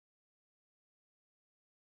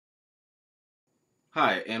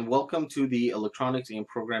Hi, and welcome to the Electronics and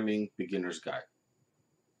Programming Beginner's Guide.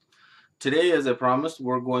 Today, as I promised,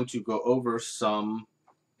 we're going to go over some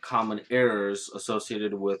common errors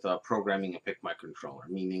associated with programming a PIC microcontroller,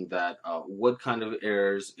 meaning that what kind of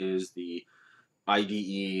errors is the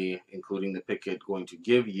IDE, including the PICkit, going to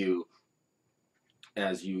give you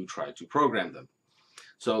as you try to program them.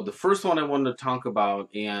 So the first one I wanted to talk about,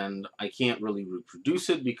 and I can't really reproduce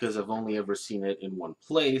it because I've only ever seen it in one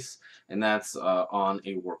place, and that's on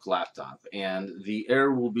a work laptop. And the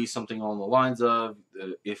error will be something along the lines of,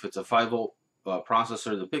 if it's a 5-volt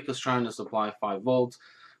processor, the PIC is trying to supply 5 volts,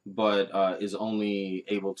 but is only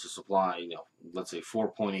able to supply, let's say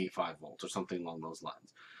 4.85 volts or something along those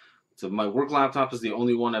lines. So my work laptop is the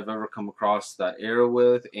only one I've ever come across that error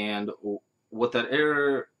with, and what that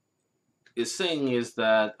error is saying is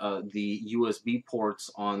that the USB ports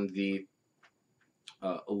on the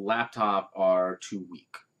laptop are too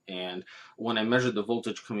weak. And when I measured the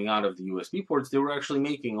voltage coming out of the USB ports, they were actually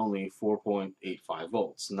making only 4.85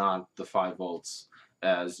 volts, not the 5 volts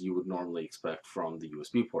as you would normally expect from the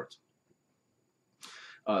USB ports.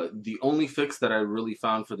 The only fix that I really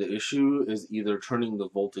found for the issue is either turning the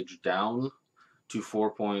voltage down to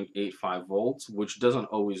 4.85 volts, which doesn't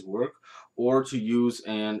always work, or to use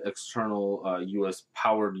an external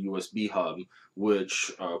powered USB hub,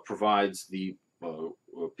 which provides the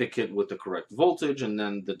PICkit with the correct voltage, and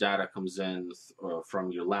then the data comes in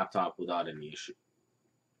from your laptop without any issue.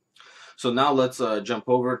 So now let's jump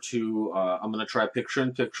over to, I'm going to try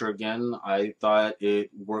picture-in-picture again. I thought it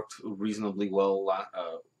worked reasonably well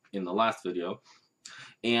in the last video.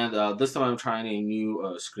 And this time I'm trying a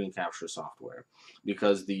new screen capture software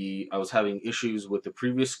because I was having issues with the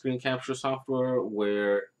previous screen capture software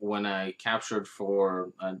where when I captured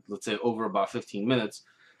for, let's say, over about 15 minutes,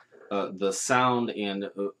 the sound and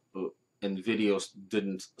videos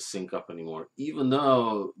didn't sync up anymore, even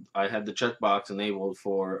though I had the checkbox enabled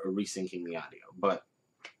for resyncing the audio. But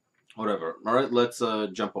whatever. All right, let's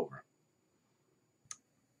jump over.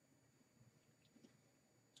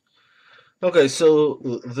 Okay, so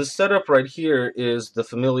the setup right here is the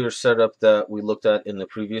familiar setup that we looked at in the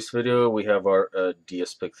previous video. We have our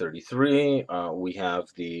DSPIC33, we have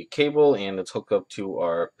the cable, and it's hooked up to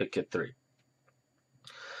our PICkit 3.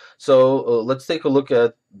 So let's take a look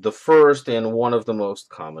at the first and one of the most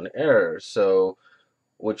common errors. So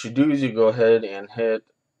what you do is you go ahead and hit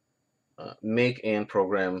Make and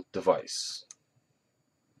Program Device.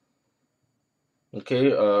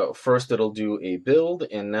 Okay, first it'll do a build,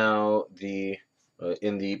 and now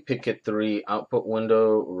in the PICkit 3 output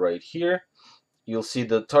window right here, you'll see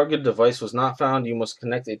the target device was not found. You must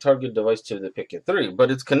connect a target device to the PICkit 3,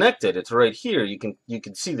 but it's connected. It's right here. You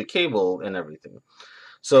can see the cable and everything.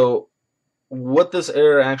 So what this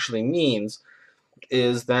error actually means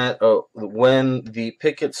is that when the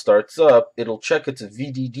PICkit starts up, it'll check its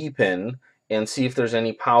VDD pin and see if there's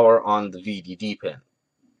any power on the VDD pin.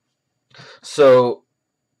 So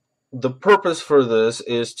the purpose for this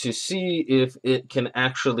is to see if it can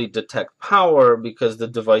actually detect power, because the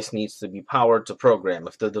device needs to be powered to program.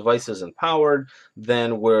 If the device isn't powered,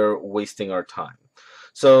 then we're wasting our time.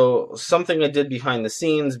 So something I did behind the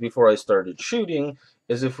scenes before I started shooting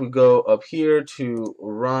is if we go up here to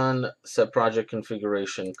Run, Set Project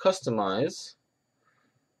Configuration, Customize,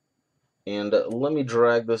 and let me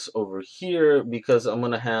drag this over here because I'm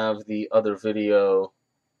going to have the other video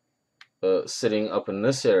sitting up in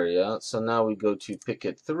this area. So now we go to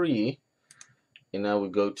PICkit 3, and now we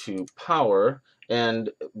go to Power.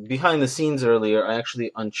 And behind the scenes earlier, I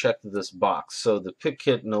actually unchecked this box, so the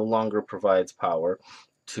PICkit no longer provides power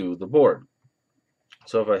to the board.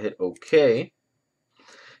 So if I hit OK,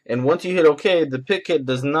 and once you hit OK, the PICkit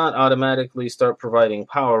does not automatically start providing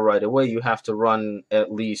power right away. You have to run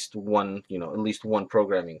at least one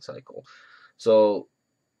programming cycle. So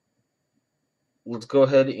let's go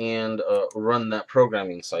ahead and run that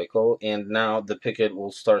programming cycle, and now the PICkit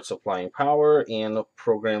will start supplying power and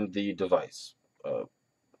program the device.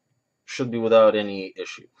 Should be without any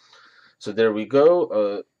issue. So there we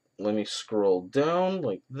go. Let me scroll down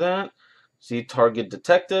like that. See, target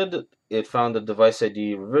detected. It found the device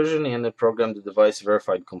ID revision, and it programmed the device,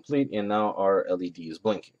 verified complete, and now our LED is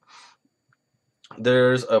blinking.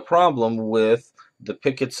 There's a problem with the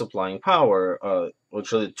PICkit supplying power,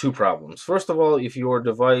 which are two problems. First of all, if your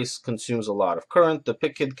device consumes a lot of current, the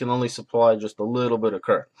PICkit can only supply just a little bit of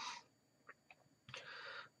current.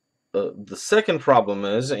 The second problem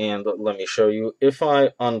is, and let me show you, if I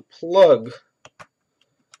unplug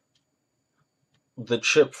the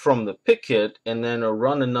chip from the PICkit and then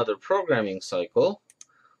run another programming cycle,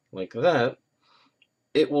 like that,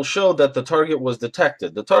 it will show that the target was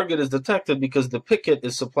detected. The target is detected because the PICkit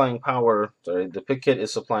is supplying power. The PICkit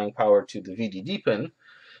is supplying power to the VDD pin,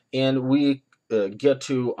 and we get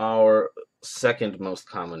to our second most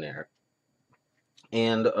common error.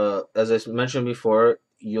 And as I mentioned before,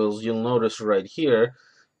 you'll notice right here,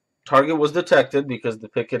 target was detected because the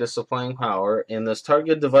PICkit is supplying power, and this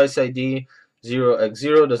target device ID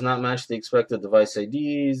 0x0 does not match the expected device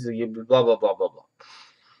IDs, blah, blah, blah, blah, blah.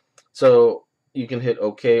 So you can hit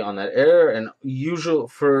OK on that error, and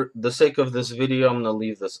for the sake of this video, I'm going to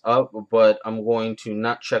leave this up, but I'm going to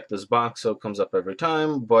not check this box so it comes up every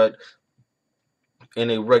time, but in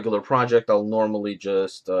a regular project, I'll normally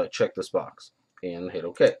just check this box and hit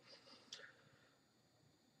OK.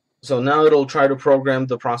 So now it'll try to program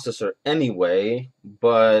the processor anyway,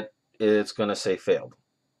 but it's going to say failed.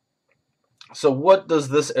 So what does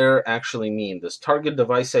this error actually mean? This target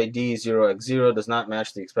device ID 0x0 does not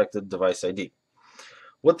match the expected device ID.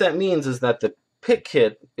 What that means is that the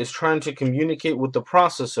PICkit is trying to communicate with the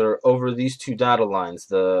processor over these two data lines,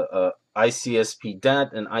 the ICSP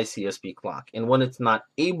DAT and ICSP clock. And when it's not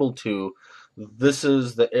able to, this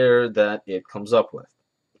is the error that it comes up with.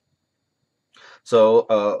 So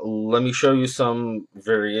let me show you some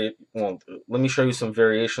variations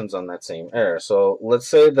on that same error. So let's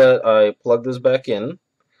say that I plug this back in.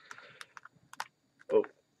 Oh,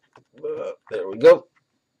 there we go.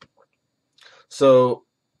 So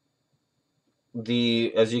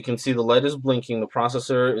as you can see, the light is blinking. The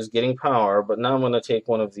processor is getting power, but now I'm going to take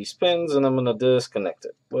one of these pins and I'm going to disconnect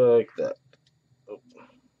it like that.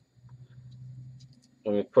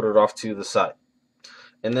 Let me put it off to the side,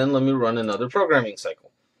 and then let me run another programming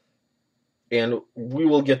cycle. And we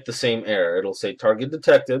will get the same error. It'll say target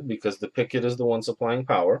detected because the PICkit is the one supplying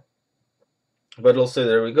power. But it'll say,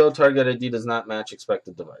 there we go, target ID does not match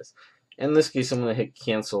expected device. In this case, I'm going to hit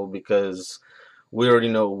cancel because we already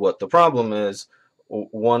know what the problem is.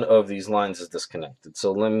 One of these lines is disconnected.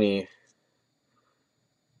 So let me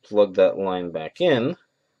plug that line back in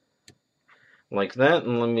like that.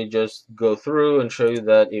 And let me just go through and show you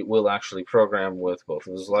that it will actually program with both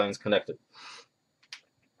of those lines connected.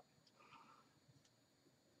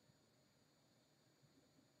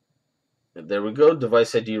 There we go,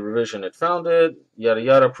 device ID revision, it found it, yada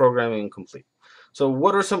yada, programming complete. So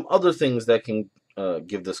what are some other things that can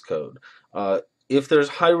give this code? If there's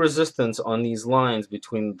high resistance on these lines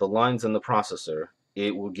between the lines and the processor,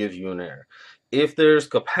 it will give you an error. If there's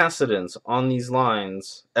capacitance on these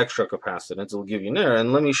lines, extra capacitance, it will give you an error.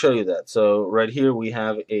 And let me show you that. So right here we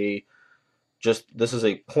have this is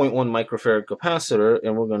a 0.1 microfarad capacitor,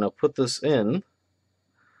 and we're going to put this in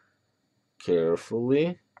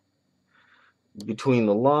carefully between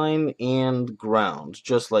the line and ground,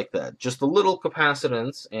 just like that. Just a little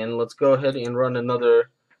capacitance, and let's go ahead and run another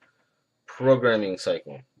programming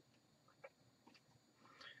cycle.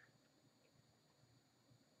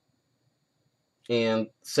 And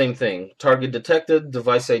same thing, target detected,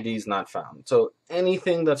 device ID is not found. So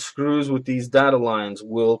anything that screws with these data lines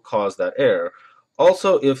will cause that error.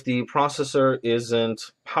 Also, if the processor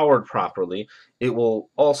isn't powered properly, it will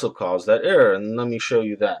also cause that error. And let me show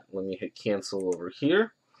you that. Let me hit cancel over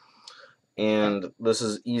here. And this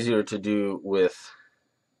is easier to do with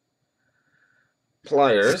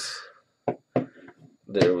pliers.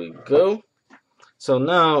 There we go. So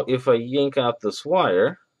now if I yank out this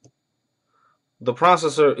wire, the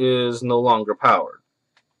processor is no longer powered.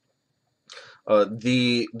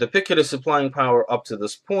 The PICkit is supplying power up to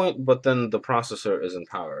this point, but then the processor isn't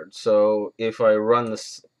powered. So if I run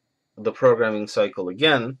the programming cycle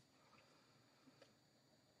again,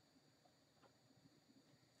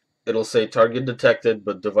 it'll say target detected,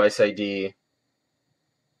 but device ID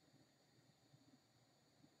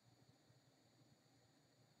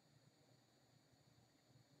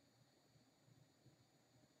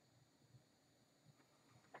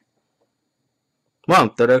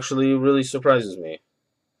wow, that actually really surprises me.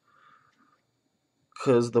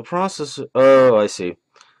 Because the processor, oh, I see.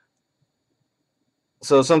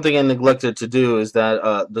 So something I neglected to do is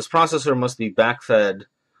that this processor must be backfed.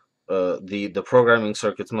 The programming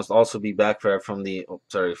circuits must also be backfed from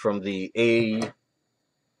the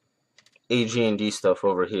AG&D stuff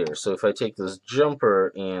over here. So if I take this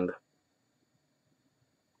jumper and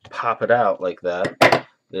pop it out like that,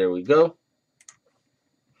 there we go.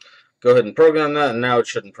 Go ahead and program that, and now it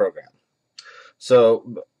shouldn't program.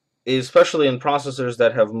 So especially in processors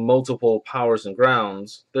that have multiple powers and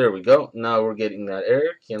grounds, there we go. Now we're getting that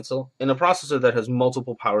error, cancel. In a processor that has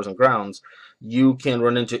multiple powers and grounds, you can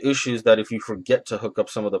run into issues that if you forget to hook up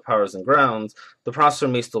some of the powers and grounds, the processor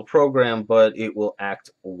may still program, but it will act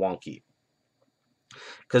wonky.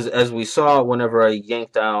 Because as we saw, whenever I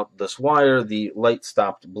yanked out this wire, the light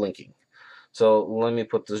stopped blinking. So let me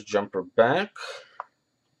put this jumper back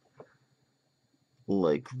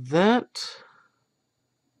like that.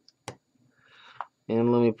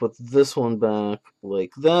 And let me put this one back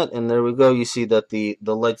like that. And there we go. You see that the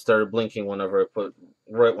light started blinking whenever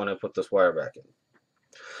right when I put this wire back in.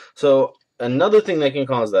 So another thing that can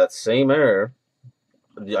cause that same error,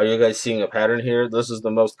 are you guys seeing a pattern here? This is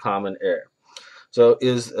the most common error. So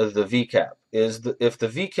is the VCAP. If the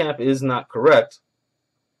VCAP is not correct,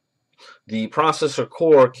 the processor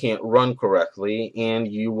core can't run correctly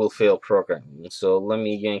and you will fail programming. So let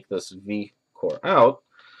me yank this V core out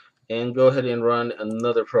and go ahead and run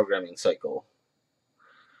another programming cycle.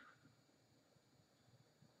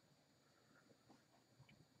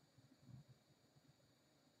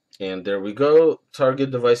 And there we go.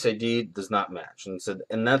 Target device ID does not match.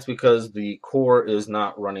 And that's because the core is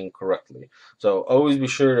not running correctly. So always be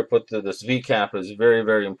sure to put this VCAP is very,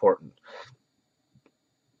 very important.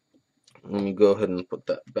 Let me go ahead and put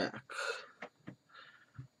that back.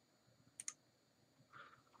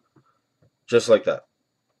 Just like that.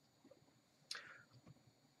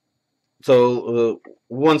 So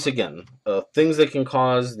once again, things that can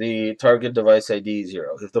cause the target device ID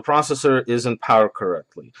 0. If the processor isn't powered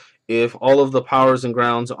correctly, if all of the powers and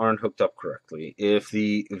grounds aren't hooked up correctly, if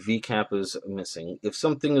the VCAP is missing, if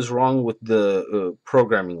something is wrong with the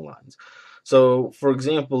programming lines. So, for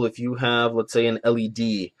example, if you have, let's say, an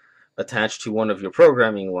LED attached to one of your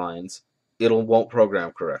programming lines, it won't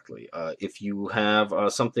program correctly. If you have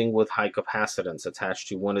something with high capacitance attached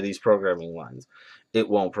to one of these programming lines, it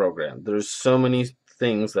won't program. There's so many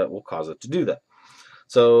things that will cause it to do that.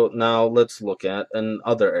 So now let's look at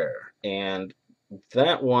another error. And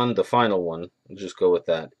that one, the final one, we'll just go with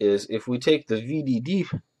that, is if we take the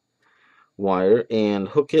VDD wire and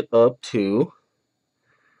hook it up to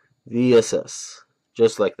VSS,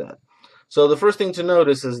 just like that. So the first thing to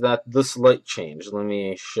notice is that this light changed. Let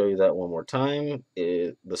me show you that one more time.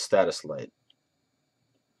 The status light.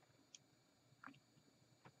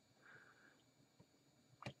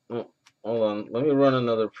 Oh, hold on. Let me run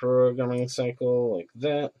another programming cycle like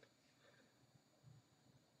that.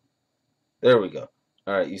 There we go.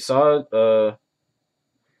 All right, you saw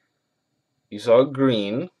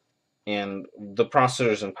green, and the processor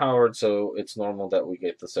isn't powered, so it's normal that we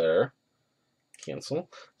get this error. Cancel.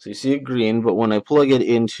 So you see it green, but when I plug it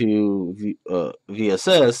into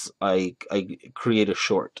VSS, I create a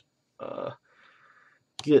short.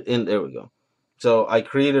 Get in. There we go. So I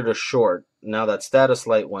created a short. Now that status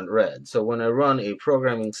light went red. So when I run a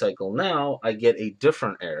programming cycle now, I get a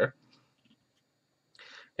different error.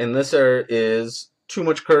 And this error is too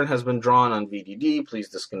much current has been drawn on VDD. Please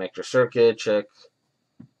disconnect your circuit. Check.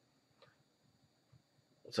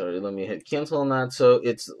 Sorry, let me hit cancel on that. So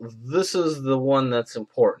this is the one that's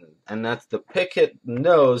important, and that's the PICkit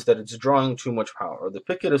knows that it's drawing too much power. The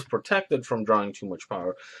PICkit is protected from drawing too much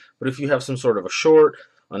power, but if you have some sort of a short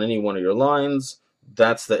on any one of your lines,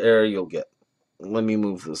 that's the error you'll get. Let me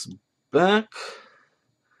move this back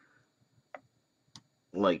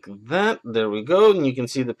like that. There we go, and you can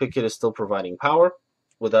see the PICkit is still providing power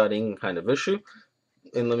without any kind of issue.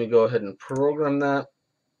 And let me go ahead and program that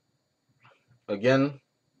again.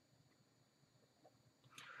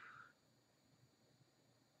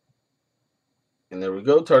 And there we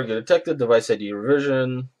go, target detected, device ID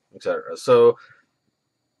revision, etc. So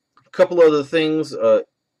a couple other things.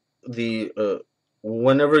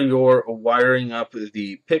 Whenever you're wiring up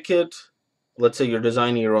the PICkit, let's say you're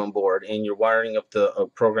designing your own board and you're wiring up the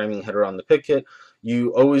programming header on the PICkit,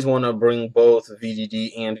 you always want to bring both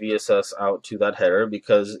VDD and VSS out to that header,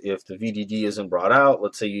 because if the VDD isn't brought out,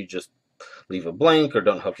 let's say you just leave it blank or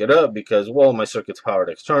don't hook it up because, well, my circuit's powered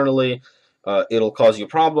externally, it'll cause you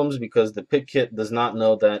problems because the PICkit does not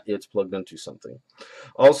know that it's plugged into something.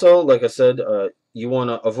 Also, like I said, you want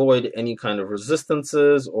to avoid any kind of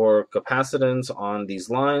resistances or capacitance on these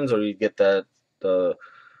lines, or you get that the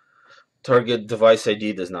target device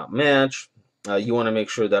ID does not match. You want to make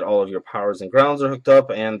sure that all of your powers and grounds are hooked up,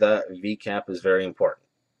 and that VCAP is very important.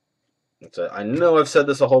 I know I've said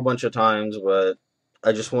this a whole bunch of times, but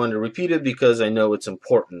I just wanted to repeat it because I know it's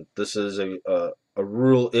important. This is a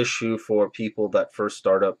real issue for people that first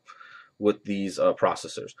start up with these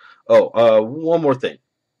processors. Oh, one more thing.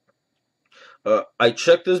 I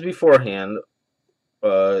checked this beforehand.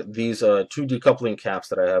 These two decoupling caps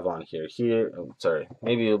that I have on here. Sorry,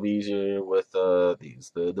 maybe it'll be easier with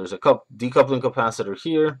these. There's a decoupling capacitor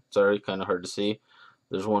here. Sorry, kind of hard to see.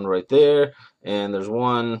 There's one right there, and there's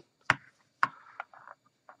one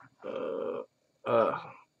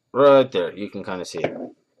right there. You can kind of see it.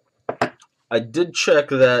 I did check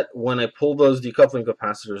that when I pull those decoupling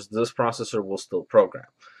capacitors, this processor will still program.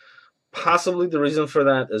 Possibly the reason for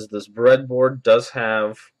that is this breadboard does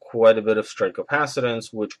have quite a bit of straight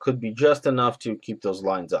capacitance, which could be just enough to keep those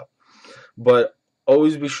lines up. But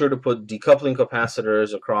always be sure to put decoupling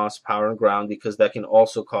capacitors across power and ground, because that can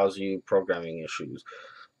also cause you programming issues.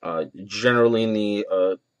 Generally, in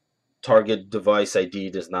the target device ID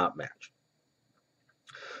does not match.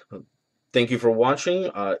 Thank you for watching.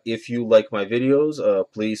 If you like my videos,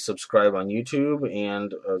 please subscribe on YouTube,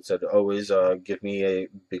 and always give me a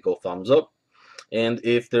big ol' thumbs up. And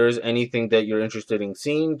if there's anything that you're interested in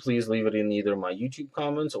seeing, please leave it in either my YouTube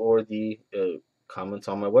comments or the comments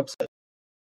on my website.